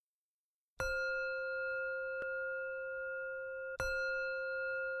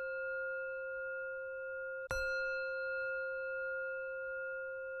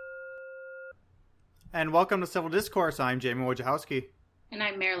And welcome to Civil Discourse. I'm Jamie Wojciechowski. And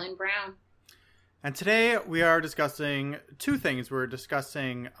I'm Marilyn Brown. And today we are discussing two things. We're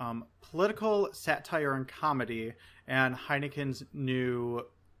discussing political satire and comedy and Heineken's new,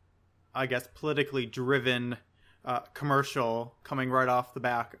 I guess, politically driven commercial coming right off the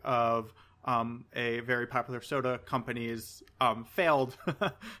back of a very popular soda company's failed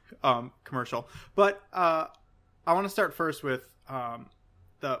commercial. But I want to start first with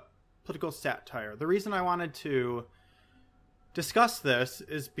the political satire. The reason I wanted to discuss this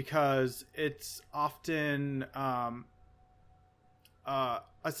is because it's often a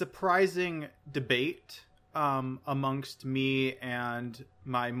surprising debate amongst me and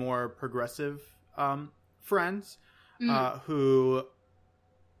my more progressive friends who,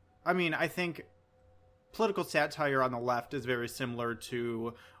 I mean, I think political satire on the left is very similar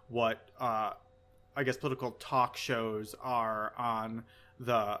to what I guess political talk shows are on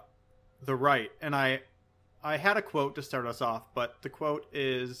the right. And I had a quote to start us off, but the quote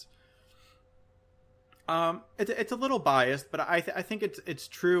is it's a little biased, but I think it's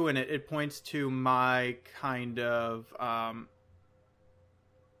true, and it points to my kind of I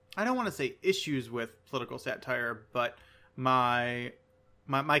don't want to say issues with political satire, but my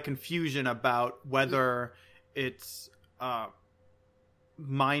confusion about whether it's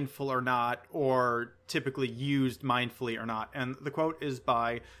mindful or not, or typically used mindfully or not. And the quote is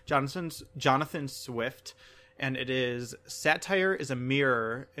by Jonathan Swift, and it is, "Satire is a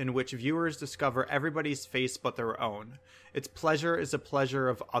mirror in which viewers discover everybody's face but their own. Its pleasure is a pleasure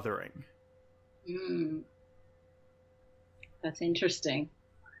of othering." That's interesting.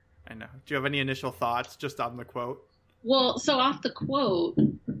 I know. Do you have any initial thoughts just on the quote? Well, so off the quote,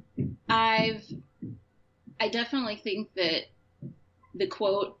 I definitely think that the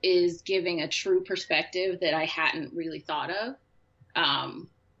quote is giving a true perspective that I hadn't really thought of.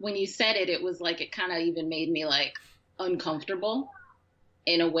 When you said it, it was like, it kind of even made me like uncomfortable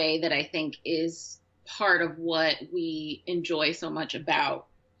in a way that I think is part of what we enjoy so much about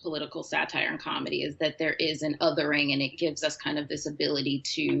political satire and comedy, is that there is an othering, and it gives us kind of this ability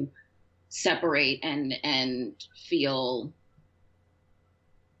to separate and feel,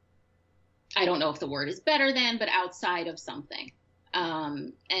 I don't know if the word is better than, but outside of something.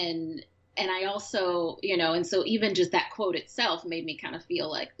 And I also, and so even just that quote itself made me kind of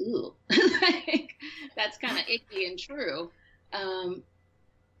feel like, ooh, like, that's kind of icky and true.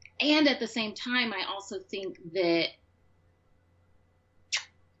 And at the same time, I also think that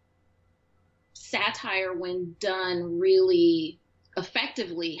satire, when done really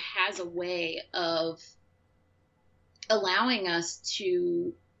effectively, has a way of allowing us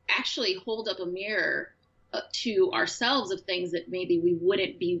to actually hold up a mirror to ourselves of things that maybe we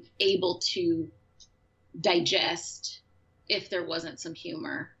wouldn't be able to digest if there wasn't some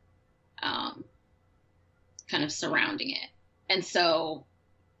humor kind of surrounding it. And so,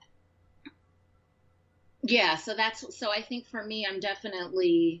 yeah, so I think for me, I'm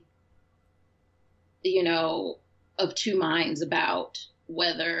definitely, of two minds about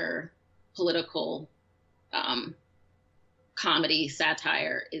whether political comedy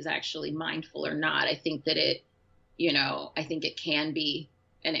satire is actually mindful or not. I think that I think it can be,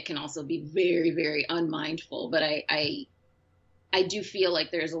 and it can also be very, very unmindful. But I do feel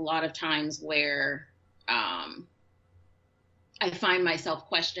like there's a lot of times where I find myself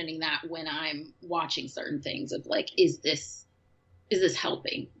questioning that when I'm watching certain things of like, is this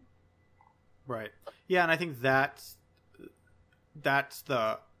helping? Right. Yeah, and I think that's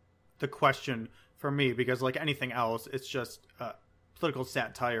the question for me, because like anything else, it's just political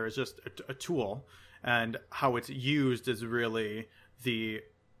satire is just a tool, and how it's used is really the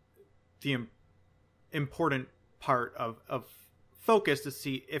important part of focus, to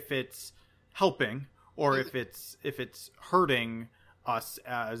see if it's helping or if it's hurting us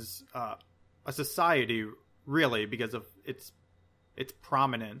as a society, really, because of its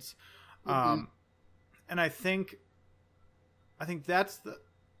prominence. And I think that's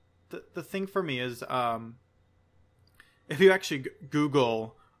the thing for me is, if you actually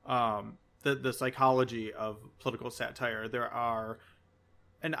Google the psychology of political satire, there are,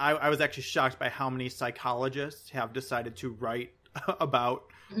 and I was actually shocked by how many psychologists have decided to write about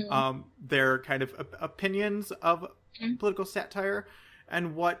their kind of opinions of political satire.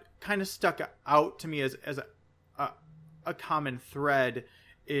 And what kind of stuck out to me as a common thread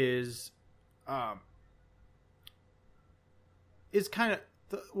is kind of,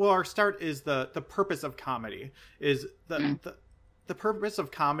 our start is the purpose of comedy. Is the purpose of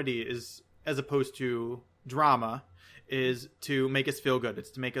comedy is, as opposed to drama, is to make us feel good.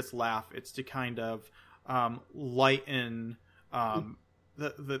 It's to make us laugh. It's to kind of lighten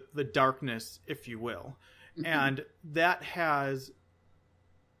the darkness, if you will. Mm-hmm. And that has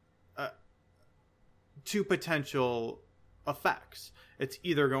two potential effects. It's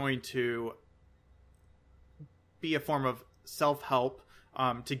either going to be a form of self-help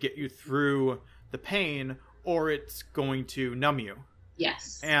to get you through the pain, or it's going to numb you.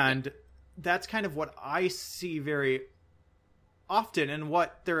 Yes. And that's kind of what I see very often, and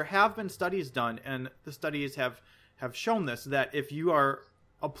what there have been studies done, and the studies have shown this, that if you are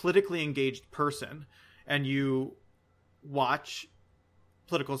a politically engaged person and you watch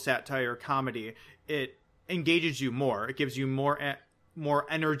political satire comedy, it engages you more. It gives you more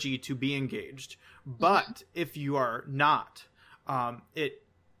energy to be engaged. But if you are not, it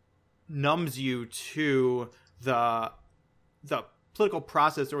numbs you to the political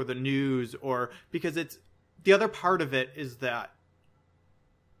process or the news, or because it's the other part of it is that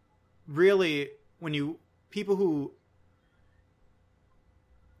really when people who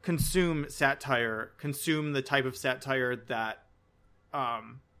consume satire consume the type of satire that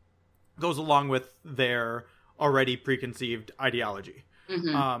goes along with their already preconceived ideology.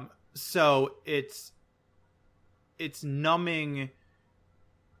 Mm-hmm. So it's numbing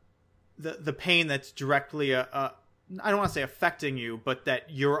the pain that's directly I don't want to say affecting you, but that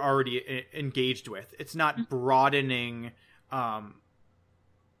you're already engaged with. It's not broadening a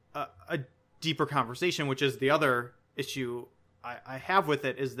deeper conversation, which is the other issue I have with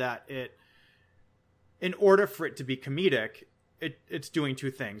it, is that in order for it to be comedic, it's doing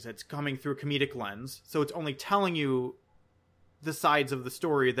two things. It's coming through a comedic lens, so it's only telling you the sides of the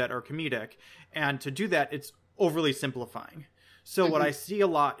story that are comedic, and to do that, it's overly simplifying. So what I see a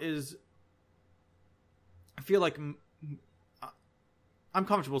lot is, I feel like I'm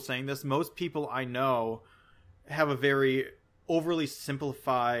comfortable saying this, most people I know have a very overly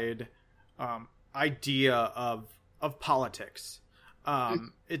simplified idea of politics.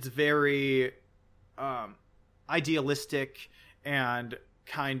 It's very idealistic and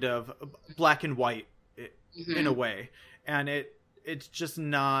kind of black and white in a way, and it's just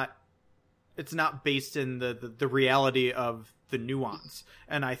not, it's not based in the reality of the nuance.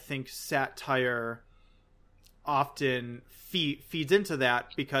 And I think satire often feeds into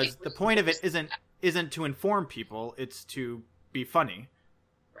that, because the point of it isn't to inform people, it's to be funny.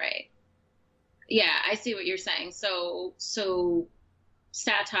 Right. Yeah, I see what you're saying. So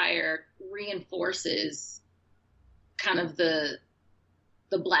satire reinforces kind of the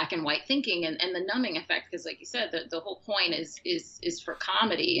black and white thinking and the numbing effect, because like you said, the whole point is for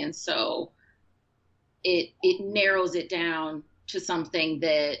comedy, and so it narrows it down to something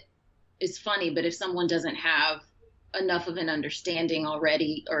that is funny. But if someone doesn't have enough of an understanding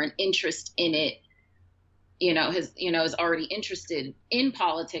already, or an interest in it, is already interested in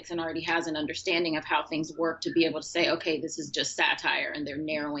politics and already has an understanding of how things work, to be able to say, okay, this is just satire, and they're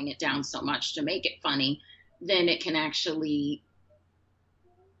narrowing it down so much to make it funny, then it can actually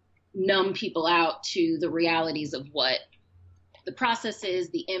numb people out to the realities of what the process is,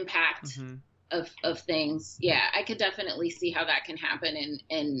 the impact of things. Yeah, I could definitely see how that can happen,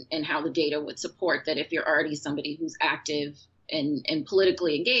 and how the data would support that. If you're already somebody who's active and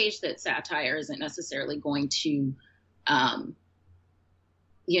politically engaged, that satire isn't necessarily going to,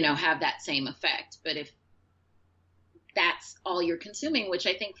 have that same effect. But if that's all you're consuming, which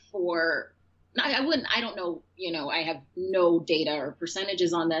I think I don't know, I have no data or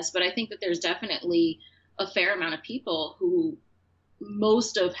percentages on this, but I think that there's definitely a fair amount of people who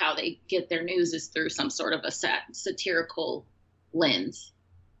most of how they get their news is through some sort of a satirical lens.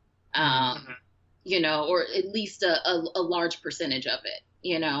 Or at least a large percentage of it,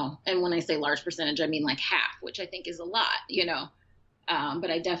 and when I say large percentage, I mean like half, which I think is a lot,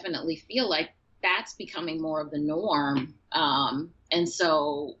 but I definitely feel like that's becoming more of the norm. And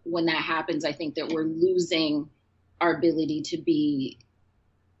so when that happens, I think that we're losing our ability to be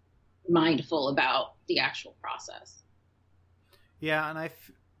mindful about the actual process. Yeah. And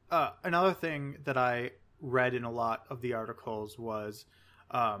another thing that I read in a lot of the articles was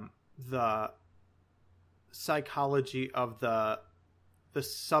the psychology of the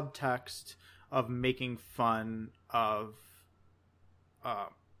subtext of making fun of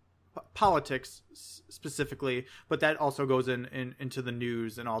politics specifically, but that also goes into the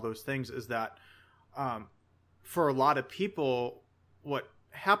news and all those things, is that for a lot of people, what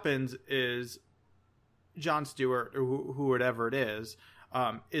happens is Jon Stewart, or whoever it is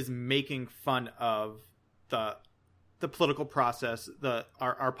making fun of the political process,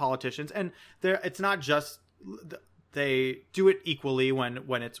 our politicians, and it's not just, they do it equally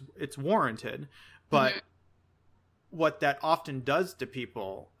when it's warranted, but what that often does to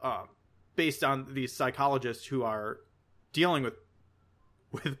people, based on these psychologists who are dealing with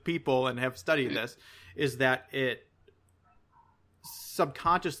with people and have studied this, is that it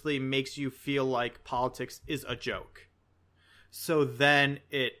subconsciously makes you feel like politics is a joke. So then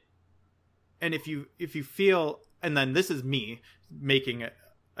and if you feel, and then this is me making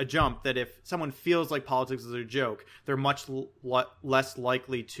a jump, that if someone feels like politics is a joke, they're much less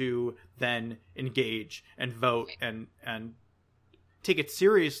likely to then engage and vote and take it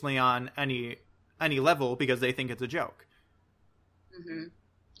seriously on any level, because they think it's a joke. Mm-hmm.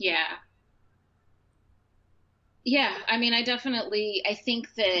 Yeah. I mean, I think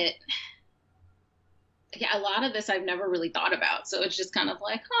that, a lot of this I've never really thought about. So it's just kind of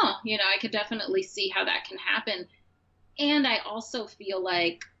like, I could definitely see how that can happen. And I also feel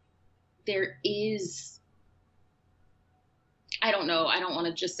like there is, I don't know, I don't want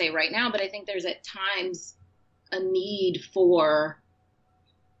to just say right now, but I think there's at times a need for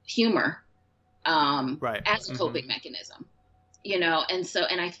humor right. as a coping mechanism, and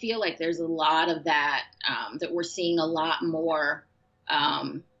I feel like there's a lot of that, that we're seeing a lot more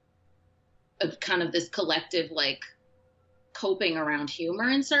of kind of this collective, like, coping around humor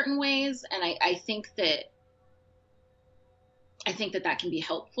in certain ways. And I think that that can be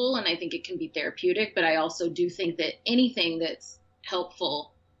helpful, and I think it can be therapeutic, but I also do think that anything that's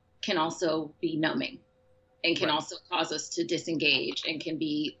helpful can also be numbing and can also cause us to disengage, and can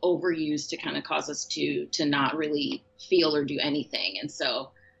be overused to kind of cause us to not really feel or do anything. And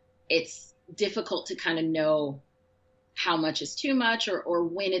so it's difficult to kind of know how much is too much, or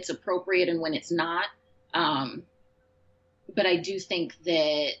when it's appropriate and when it's not. But I do think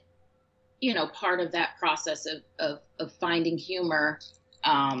that, part of that process of finding humor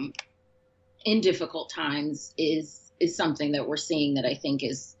in difficult times is something that we're seeing that I think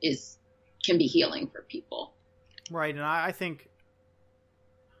can be healing for people. Right. And I think,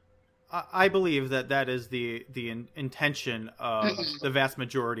 I believe that is the intention of the vast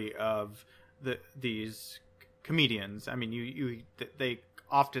majority of these comedians. I mean, they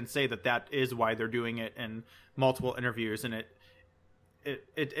often say that is why they're doing it in multiple interviews, and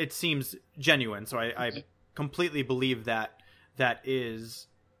it seems genuine. So I completely believe that is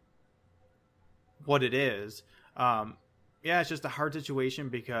what it is. It's just a hard situation,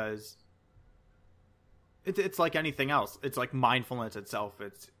 because it's like anything else. It's like mindfulness itself.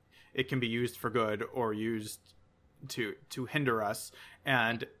 It can be used for good or used to hinder us,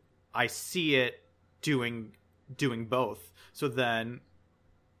 and I see it doing both. So then,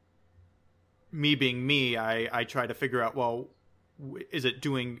 me being me, I try to figure out, well, is it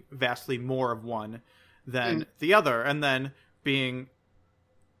doing vastly more of one than the other? And then being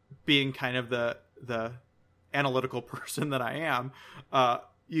kind of the analytical person that I am,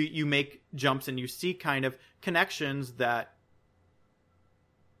 you make jumps and you see kind of connections that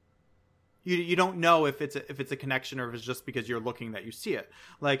you don't know if it's a connection, or if it's just because you're looking that you see it.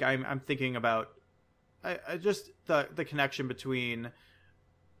 Like I'm thinking about just the connection between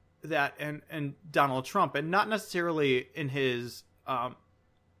that and Donald Trump, and not necessarily in his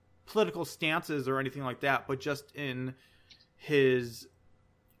political stances or anything like that, but just in his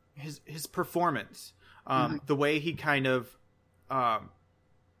performance, the way he kind of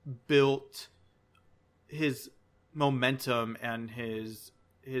built his momentum and his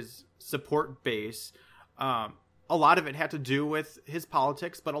support base. A lot of it had to do with his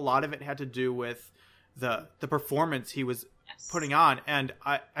politics, but a lot of it had to do with the performance he was putting on. And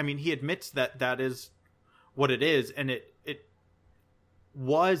I mean, he admits that is what it is, and it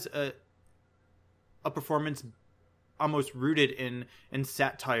was a performance almost rooted in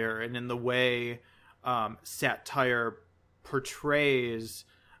satire, and in the way satire portrays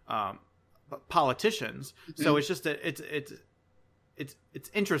politicians. So it's just it's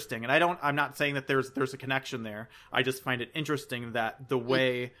interesting, and I'm not saying that there's a connection there. I just find it interesting that the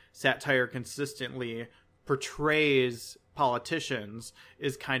way satire consistently portrays politicians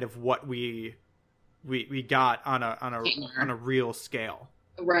is kind of what we got on a real scale.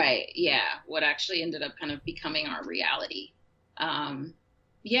 Right. Yeah. What actually ended up kind of becoming our reality. I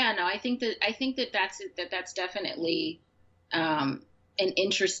think that's definitely an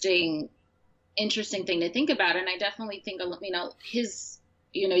interesting thing to think about. And I definitely think,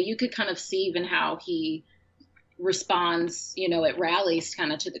 you could kind of see even how he responds, at rallies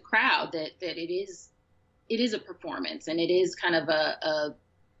kind of to the crowd, that it is a performance, and it is kind of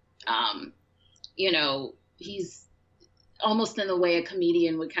he's almost in the way a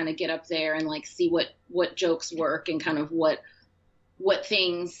comedian would kind of get up there and like see what jokes work, and kind of what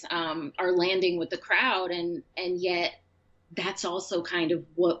things are landing with the crowd. And yet that's also kind of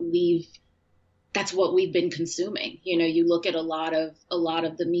what we've been consuming. You look at a lot of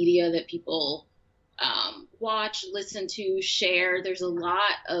the media that people watch, listen to, share. There's a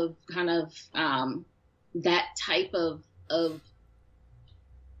lot of kind of that type of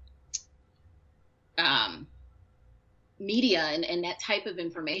media and that type of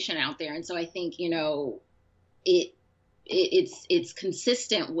information out there. And so I think, you know, it's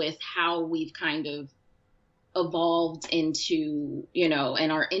consistent with how we've kind of evolved into, you know,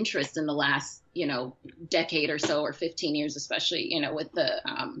 and our interest in the last, you know, decade or so, or 15 years, especially, you know, with the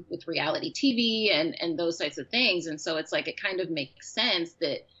with reality TV and those types of things. And so it's like, it kind of makes sense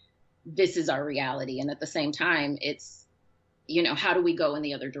that this is our reality. And at the same time, it's, you know, how do we go in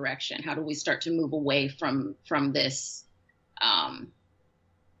the other direction? How do we start to move away from this?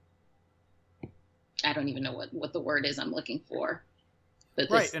 I don't even know what the word is I'm looking for. But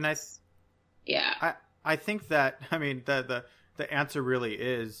this, right, and I think that, I mean, the answer really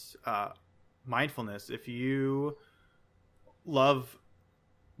is mindfulness. If you love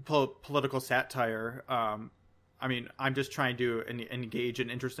political satire, I mean, I'm just trying to engage in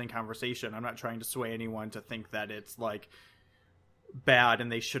interesting conversation. I'm not trying to sway anyone to think that it's like bad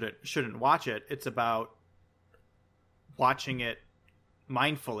and they shouldn't watch it. It's about watching it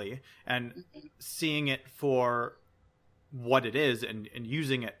mindfully and seeing it for what it is and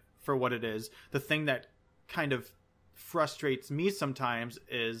using it for what it is. The thing that kind of frustrates me sometimes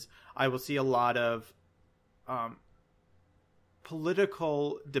is I will see a lot of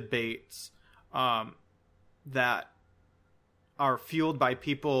political debates that are fueled by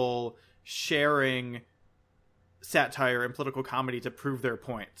people sharing satire and political comedy to prove their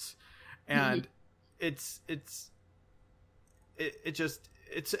points. And it's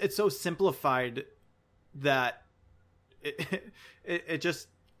so simplified that it just,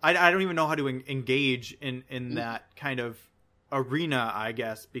 I don't even know how to engage in that kind of arena, I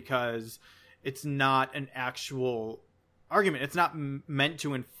guess, because it's not an actual argument. It's not meant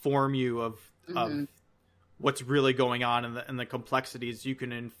to inform you of what's really going on and the complexities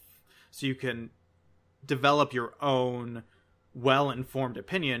so you can develop your own well-informed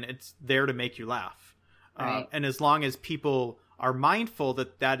opinion. It's there to make you laugh. Right. And as long as people are mindful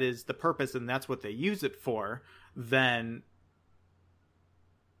that that is the purpose and that's what they use it for, then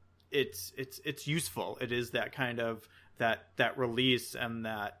it's useful. It is that kind of that release and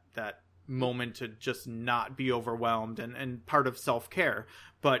that moment to just not be overwhelmed and part of self-care.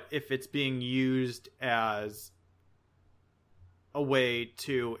 But if it's being used as a way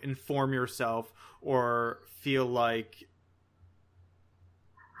to inform yourself or feel like,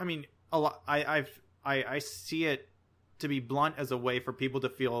 I mean, a lot, I see it, to be blunt, as a way for people to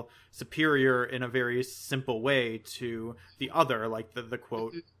feel superior in a very simple way to the other, like the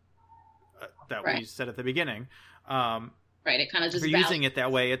quote that we said at the beginning. Right. It kind of just, if you're using it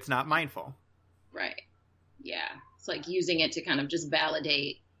that way, it's not mindful. Right. Yeah. It's like using it to kind of just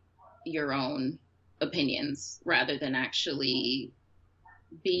validate your own opinions rather than actually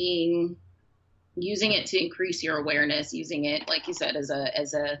using it to increase your awareness, using it, like you said, as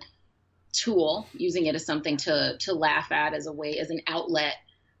a tool, using it as something to laugh at, as a way, as an outlet,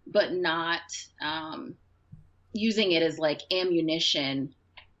 but not using it as like ammunition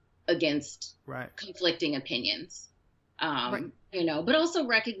against conflicting opinions. You know, but also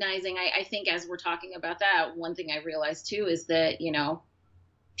recognizing, I think as we're talking about that, one thing I realized too is that, you know,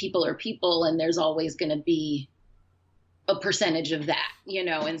 people are people and there's always going to be a percentage of that, you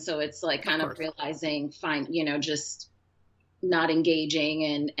know, and so it's like kind of realizing, you know, just not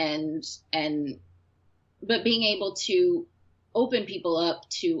engaging but being able to open people up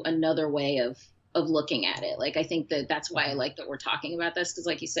to another way of looking at it. Like, I think that's why I like that we're talking about this, because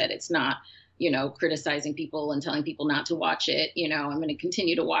like you said, it's not, you know, criticizing people and telling people not to watch it. You know, I'm going to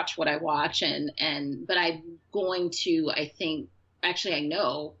continue to watch what I watch but I'm going to, I think, actually, I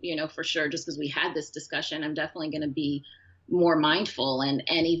know, you know, for sure, just because we had this discussion, I'm definitely going to be more mindful and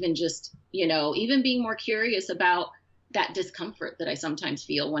even just, you know, even being more curious about that discomfort that I sometimes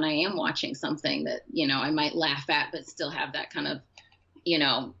feel when I am watching something that, you know, I might laugh at, but still have that kind of, you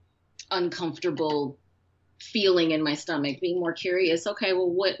know, uncomfortable feeling in my stomach, being more curious. Okay,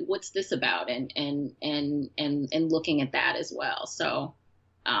 well, what's this about? And looking at that as well. So,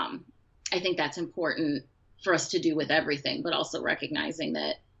 I think that's important for us to do with everything, but also recognizing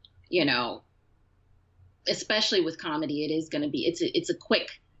that, you know, especially with comedy, it is going to be, it's a quick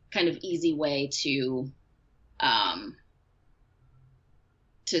kind of easy way to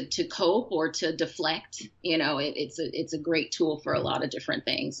cope or to deflect. You know, it's a great tool for a lot of different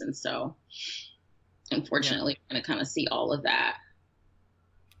things. And so unfortunately, we're going to kind of see all of that.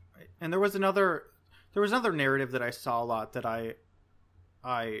 And there was another narrative that I saw a lot that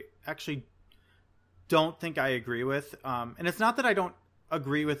I actually don't think I agree with. And it's not that I don't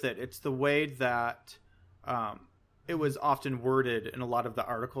agree with it. It's the way that it was often worded in a lot of the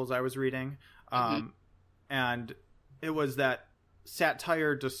articles I was reading. And it was that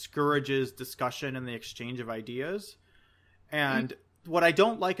satire discourages discussion and the exchange of ideas. And what I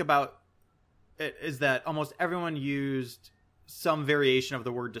don't like about it is that almost everyone used some variation of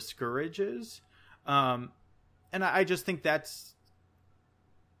the word discourages. And I just think that's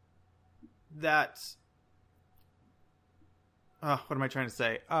what am I trying to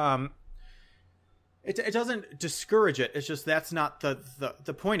say? It doesn't discourage it. It's just that's not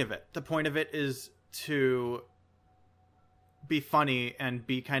the point of it. The point of it is to be funny and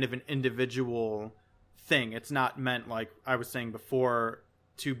be kind of an individual thing. It's not meant, like I was saying before,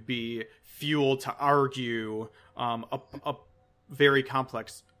 to be fuel to argue a very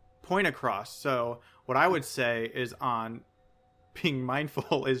complex point across. So what I would say is on being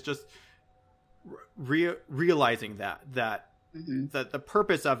mindful is just realizing that the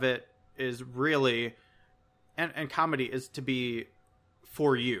purpose of it is really, and comedy is to be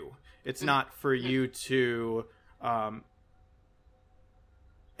for you. It's not for you to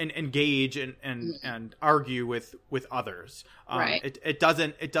and engage and argue with others. Right. It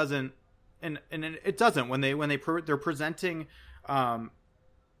doesn't and it doesn't when they're presenting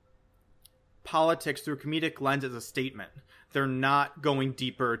politics through a comedic lens as a statement. They're not going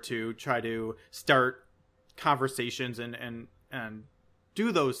deeper to try to start conversations and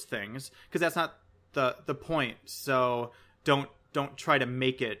do those things, because that's not the point. So don't try to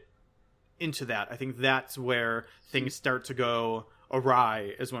make it into that. I think that's where things start to go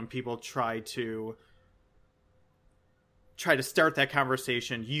awry, is when people try to start that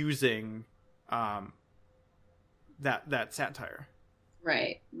conversation using that satire.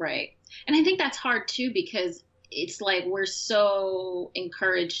 Right. And I think that's hard too, because it's like we're so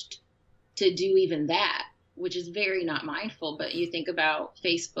encouraged to do even that, which is very not mindful. But you think about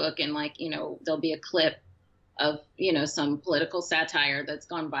Facebook and, like, there'll be a clip of, some political satire that's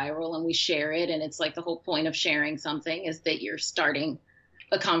gone viral, and we share it. And it's like the whole point of sharing something is that you're starting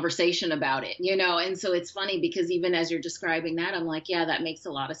a conversation about it, And so it's funny because even as you're describing that, I'm like, yeah, that makes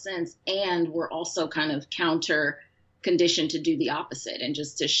a lot of sense. And we're also kind of conditioned to do the opposite, and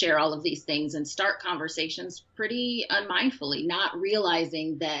just to share all of these things and start conversations pretty unmindfully, not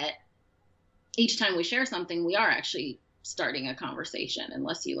realizing that each time we share something, we are actually starting a conversation,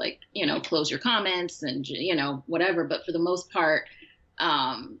 unless you close your comments and, whatever. But for the most part,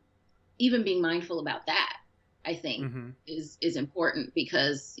 even being mindful about that, I think is important,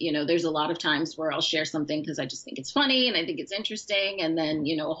 because, there's a lot of times where I'll share something because I just think it's funny and I think it's interesting. And then,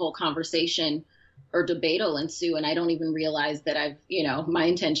 a whole conversation or debate will ensue, and I don't even realize that I've, my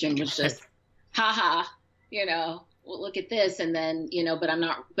intention was just, haha, well, look at this. And then, but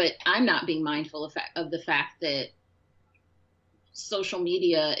I'm not being mindful of the fact that social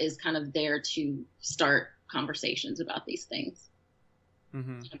media is kind of there to start conversations about these things,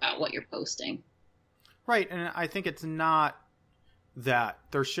 about what you're posting. Right. And I think it's not that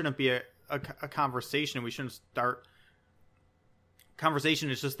there shouldn't be a conversation. We shouldn't start conversation.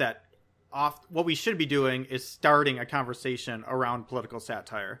 It's just that what we should be doing is starting a conversation around political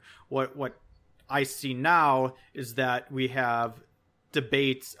satire. What I see now is that we have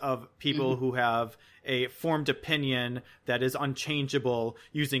debates of people who have a formed opinion that is unchangeable,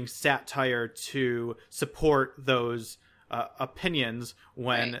 using satire to support those opinions,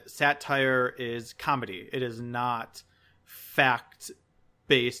 when satire is comedy. It is not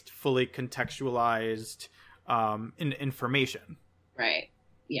fact-based, fully contextualized information. Right.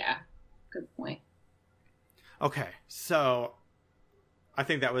 Yeah. Good point. Okay, so I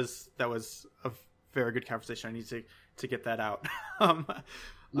think that was a very good conversation. I need to get that out.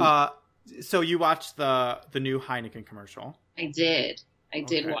 So you watched the new Heineken commercial? I did. I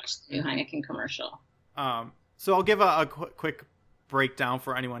did watch the new Heineken commercial. So I'll give a quick breakdown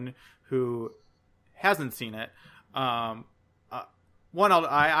for anyone who hasn't seen it. I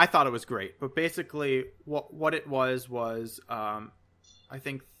thought it was great, but basically what it was I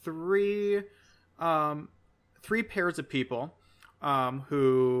think three pairs of people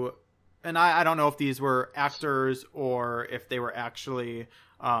who, and I don't know if these were actors or if they were actually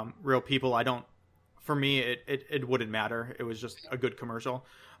real people. For me, it wouldn't matter. It was just a good commercial.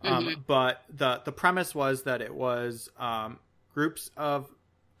 But the premise was that it was groups of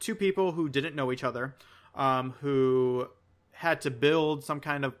two people who didn't know each other, who had to build some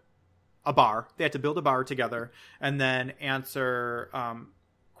kind of a bar. They had to build a bar together and then answer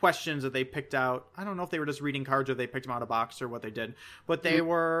questions that they picked out. I don't know if they were just reading cards or they picked them out of a box or what they did, but they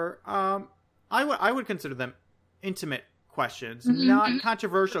were I would consider them intimate questions, not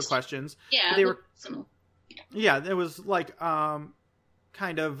controversial questions. Yeah, they were personal. Yeah, it was like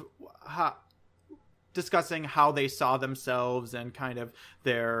kind of discussing how they saw themselves and kind of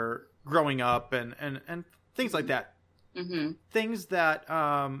their growing up and things like that. Mm-hmm. Things that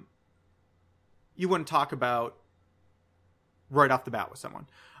you wouldn't talk about right off the bat with someone.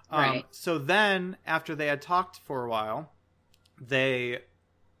 Right. So then, after they had talked for a while, they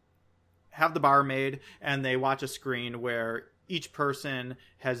have the bar made, and they watch a screen where each person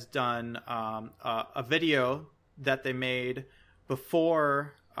has done a video that they made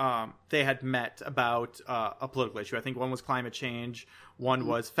before they had met about a political issue. I think one was climate change, one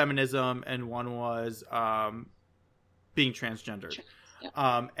was feminism, and one was being transgendered.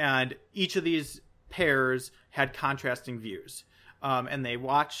 Yeah. And each of these pairs had contrasting views. And they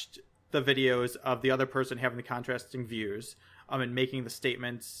watched the videos of the other person having the contrasting views and making the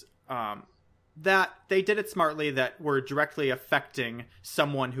statements that they did it smartly that were directly affecting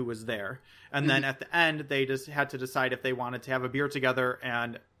someone who was there. And then at the end, they just had to decide if they wanted to have a beer together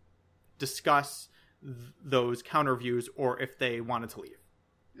and discuss those counter views or if they wanted to leave.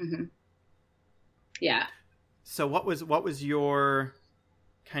 Mm-hmm. Yeah. So what was your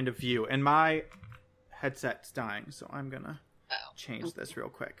kind of view? And my headset's dying, so I'm going to change this real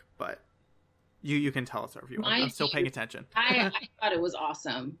quick, but you can tell us our view. I'm still paying attention. I thought it was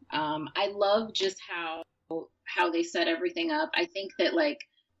awesome. I love just how they set everything up. I think that, like,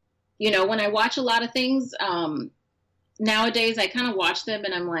 you know, when I watch a lot of things nowadays, I kind of watch them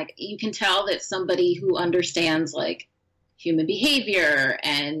and I'm like, you can tell that somebody who understands like human behavior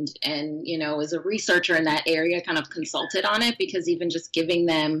and you know, is a researcher in that area kind of consulted on it, because even just giving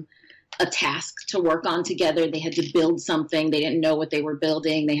them a task to work on together, they had to build something. They didn't know what they were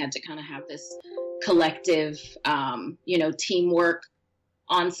building. They had to kind of have this collective, you know, teamwork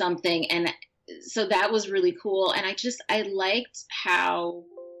on something. And so that was really cool. And I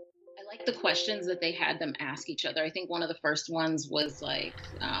liked the questions that they had them ask each other. I think one of the first ones was like,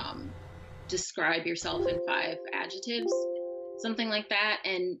 describe yourself in 5 adjectives, something like that.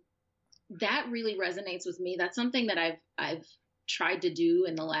 And that really resonates with me. That's something that I've tried to do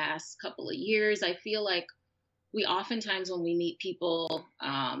in the last couple of years. I feel like we oftentimes, when we meet people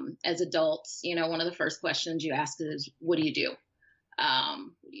as adults, you know, one of the first questions you ask is, what do you do?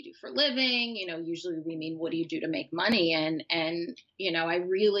 What do you do for a living? You know, usually we mean, what do you do to make money? And, you know, I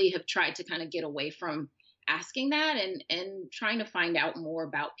really have tried to kind of get away from asking that and trying to find out more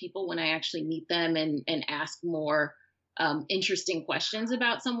about people when I actually meet them and ask more interesting questions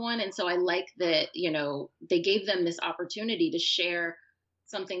about someone. And so I like that, you know, they gave them this opportunity to share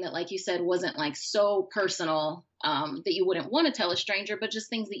something that, like you said, wasn't like so personal that you wouldn't want to tell a stranger, but just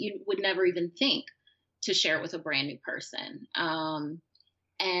things that you would never even think to share with a brand new person.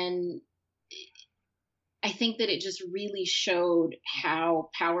 And I think that it just really showed how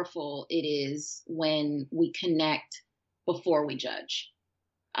powerful it is when we connect before we judge,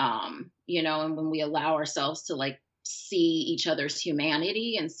 you know, and when we allow ourselves to like see each other's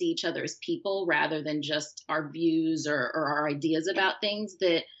humanity and see each other as people rather than just our views or our ideas about things,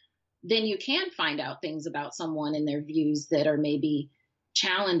 that then you can find out things about someone and their views that are maybe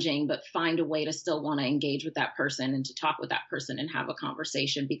challenging, but find a way to still want to engage with that person and to talk with that person and have a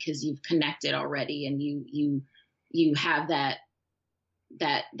conversation because you've connected already and you have that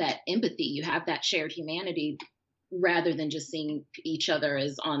empathy, you have that shared humanity rather than just seeing each other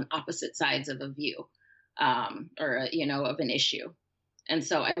as on opposite sides of a view. Or, you know, of an issue. And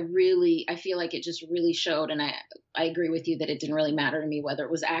so I feel like it just really showed, and I agree with you that it didn't really matter to me whether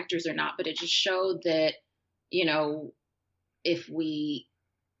it was actors or not, but it just showed that, you know, if we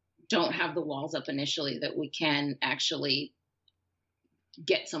don't have the walls up initially, that we can actually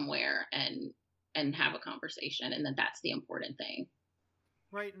get somewhere and have a conversation, and that's the important thing.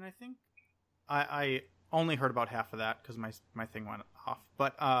 Right. And I think I only heard about half of that because my thing went off.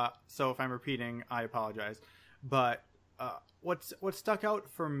 But so if I'm repeating, I apologize. But what stuck out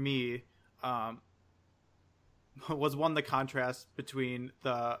for me was one, the contrast between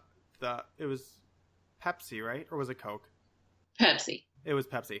the it was Pepsi, right? Or was it Coke? Pepsi. It was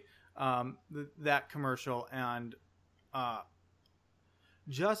Pepsi. That commercial, and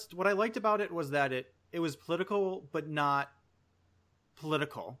just what I liked about it was that it was political, but not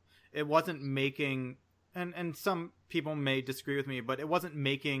political. It wasn't making, and some people may disagree with me, but it wasn't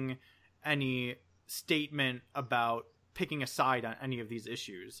making any statement about picking a side on any of these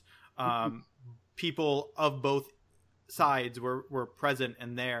issues. People of both sides were present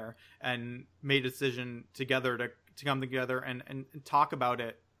and there and made a decision together to come together and talk about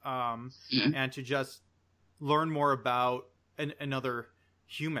it, and to just learn more about another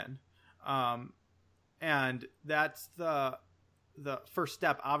human. And that's the first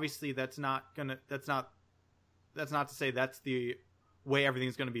step. Obviously that's not to say that's the way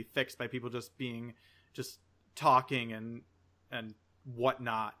everything's going to be fixed by people just being just talking and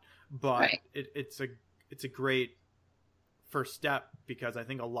whatnot. But Right. it's a great first step, because I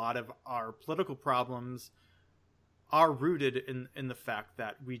think a lot of our political problems are rooted in the fact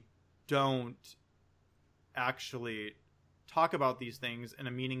that we don't actually talk about these things in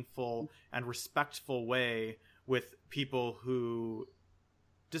a meaningful and respectful way with people who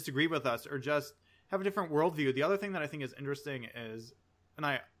disagree with us or just have a different worldview. The other thing that I think is interesting is, and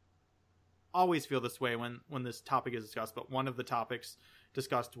I always feel this way when this topic is discussed, but one of the topics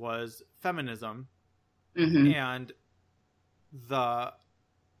discussed was feminism. Mm-hmm. And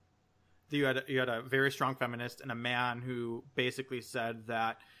you had a very strong feminist and a man who basically said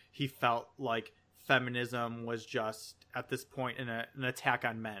that he felt like feminism was just at this point an attack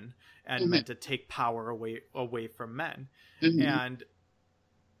on men and Mm-hmm. meant to take power away from men. Mm-hmm. And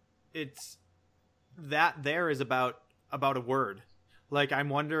it's that there is about a word. Like, I'm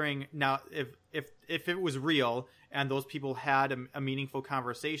wondering now if it was real and those people had a meaningful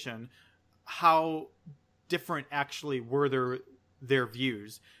conversation, how different actually were their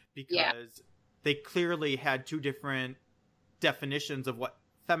views, because they clearly had two different definitions of what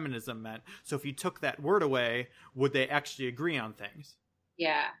feminism meant. So if you took that word away, would they actually agree on things?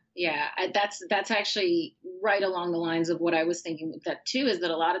 Yeah, yeah. That's actually right along the lines of what I was thinking with that too, is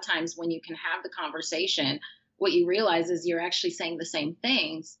that a lot of times when you can have the conversation, what you realize is you're actually saying the same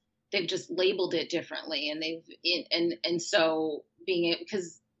things. They've just labeled it differently, and and so being,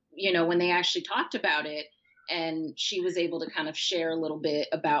 because when they actually talked about it, and she was able to kind of share a little bit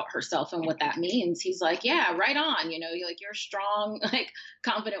about herself and what that means. He's like, yeah, right on. You're like, you're a strong, like,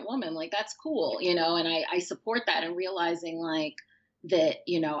 confident woman. Like, that's cool, and I support that, and realizing like that,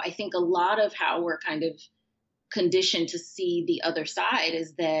 I think a lot of how we're kind of conditioned to see the other side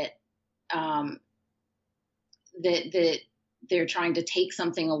is that, that they're trying to take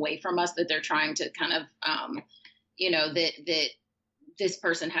something away from us, that they're trying to kind of, that this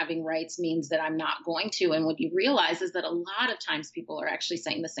person having rights means that I'm not going to. And what you realize is that a lot of times people are actually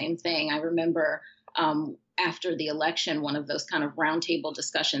saying the same thing. I remember after the election, one of those kind of roundtable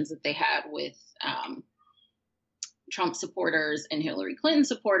discussions that they had with Trump supporters and Hillary Clinton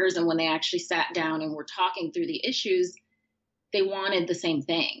supporters. And when they actually sat down and were talking through the issues, they wanted the same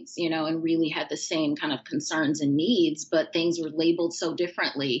things, and really had the same kind of concerns and needs, but things were labeled so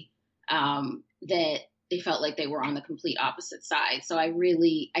differently that they felt like they were on the complete opposite side. So I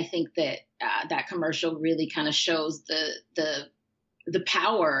think that that commercial really kind of shows the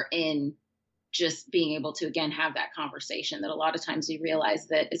power in just being able to, again, have that conversation, that a lot of times we realize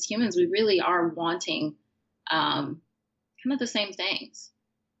that as humans, we really are wanting kind of the same things.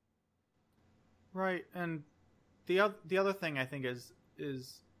 Right. And the other thing I think is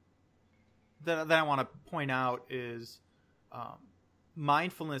that I want to point out is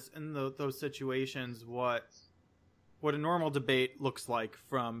mindfulness in those situations. What a normal debate looks like,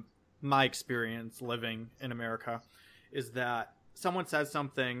 from my experience living in America, is that someone says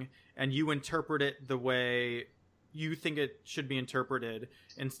something and you interpret it the way you think it should be interpreted,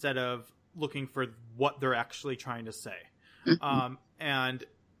 instead of looking for what they're actually trying to say. Mm-hmm. And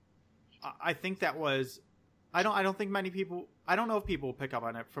I think that was, I don't think many people, I don't know if people will pick up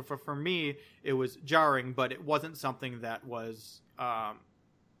on it. For me, it was jarring, but it wasn't something that was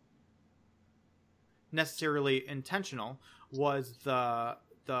necessarily intentional. Was the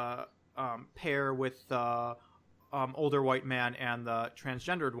pair with the older white man and the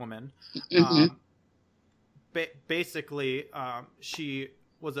transgendered woman. Mm-hmm. Basically, she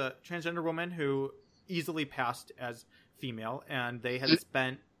was a transgender woman who easily passed as female, and they had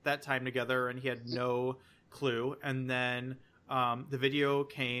spent that time together, and he had no clue. And then the video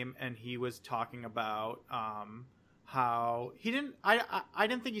came, and he was talking about how he didn't. I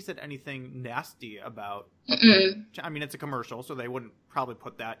didn't think he said anything nasty about. Mm-mm. I mean, it's a commercial, so they wouldn't probably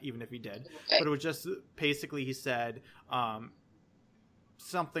put that, even if he did. Okay. But it was just basically he said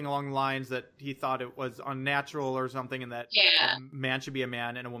something along the lines that he thought it was unnatural or something, and that a man should be a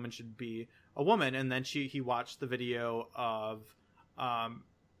man and a woman should be a woman. And then he watched the video of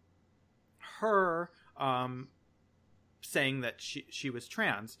her saying that she was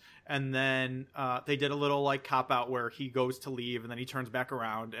trans, and then they did a little like cop out where he goes to leave and then he turns back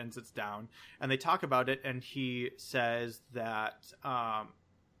around and sits down, and they talk about it, and he says that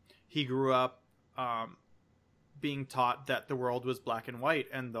he grew up being taught that the world was black and white,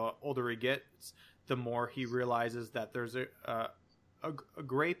 and the older he gets, the more he realizes that there's a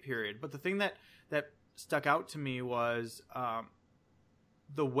gray period. But the thing that stuck out to me was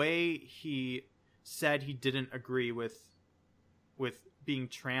the way he said he didn't agree with being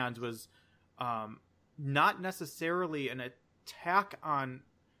trans was not necessarily an attack on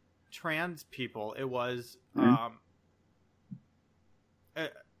trans people. It was Mm-hmm.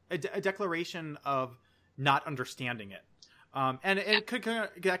 a declaration of not understanding it. And it could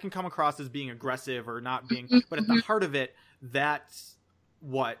that can come across as being aggressive or not being, but at the heart of it, that's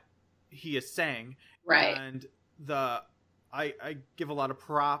what he is saying. Right. And I give a lot of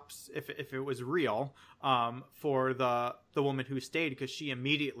props if it was real, for the woman who stayed, because she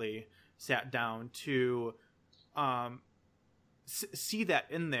immediately sat down to see that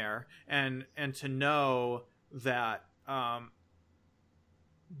in there, and to know that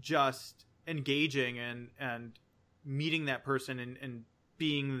just engaging and meeting that person and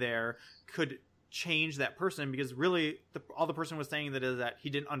being there could change that person, because really all the person was saying that is that he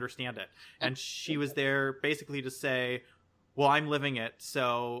didn't understand it, and she was there basically to say, well, I'm living it,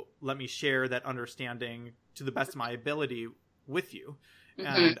 so let me share that understanding to the best of my ability with you.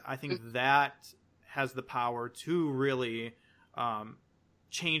 And I think that has the power to really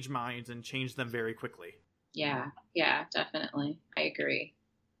change minds and change them very quickly. Yeah, definitely. I agree.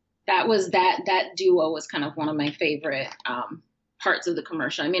 That duo was kind of one of my favorite parts of the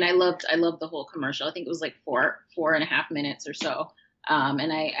commercial. I mean, I loved the whole commercial. I think it was like 4.5 minutes or so.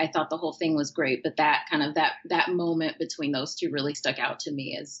 And I thought the whole thing was great, but that kind of that moment between those two really stuck out to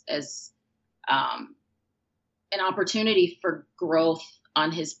me as an opportunity for growth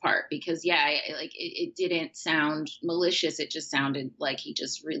on his part, because it didn't sound malicious. It just sounded like he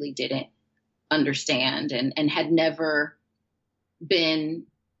just really didn't understand and had never been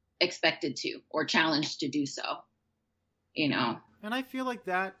expected to or challenged to do so, And I feel like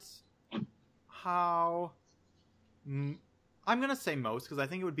that's how I'm going to say most, because I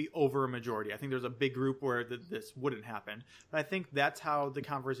think it would be over a majority. I think there's a big group where this wouldn't happen. But I think that's how the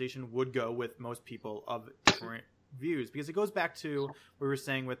conversation would go with most people of different views, because it goes back to what we were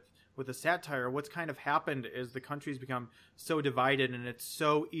saying with the satire. What's kind of happened is the country's become so divided, and it's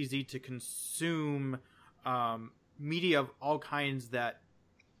so easy to consume media of all kinds that,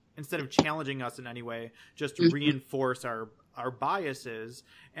 instead of challenging us in any way, just reinforce our biases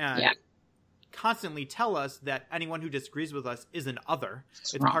and constantly tell us that anyone who disagrees with us is an other.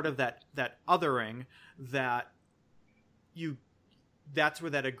 It's part of that othering that's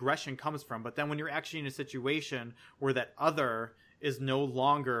where that aggression comes from. But then when you're actually in a situation where that other is no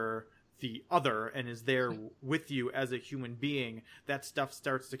longer the other and is there with you as a human being, that stuff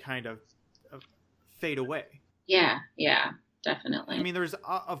starts to kind of fade away. Yeah, definitely. I mean, there's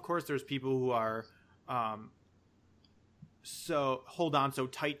of course there's people who are so hold on so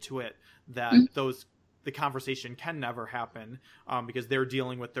tight to it that the conversation can never happen, because they're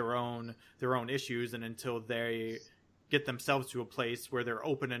dealing with their own issues, and until they get themselves to a place where they're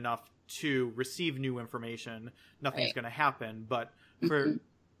open enough to receive new information, nothing's going to happen. But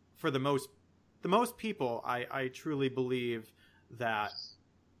for the most people, I truly believe that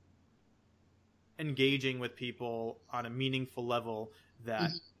engaging with people on a meaningful level that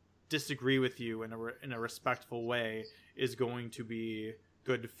disagree with you in a respectful way is going to be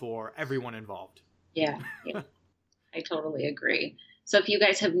good for everyone involved. Yeah. I totally agree. So if you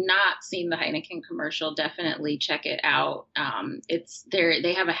guys have not seen the Heineken commercial, definitely check it out. It's there.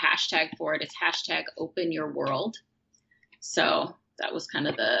 They have a hashtag for it. It's #OpenYourWorld. So that was kind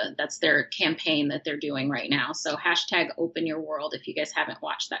of that's their campaign that they're doing right now. So #OpenYourWorld if you guys haven't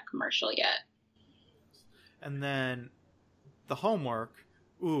watched that commercial yet. And then the homework.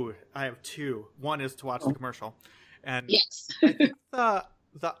 Ooh, I have two. One is to watch the commercial. And yes. I think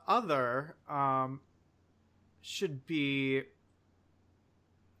the other should be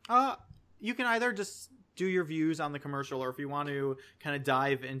you can either just do your views on the commercial, or if you want to kind of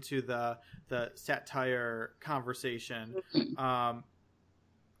dive into the satire conversation,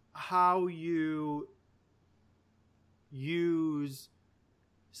 how you use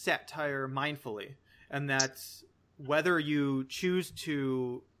satire mindfully. And that's whether you choose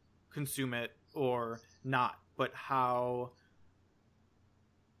to consume it or not, but how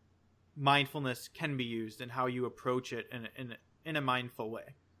mindfulness can be used and how you approach it in a mindful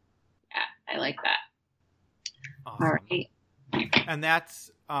way. Yeah, I like that. Awesome. All right. And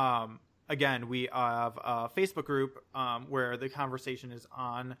that's, again, we have a Facebook group where the conversation is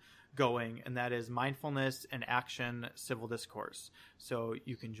ongoing, and that is Mindfulness and Action Civil Discourse. So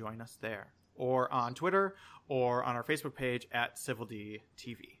you can join us there, or on Twitter, or on our Facebook page at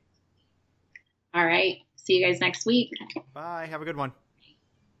CivilDTV. All right. See you guys next week. Bye. Have a good one.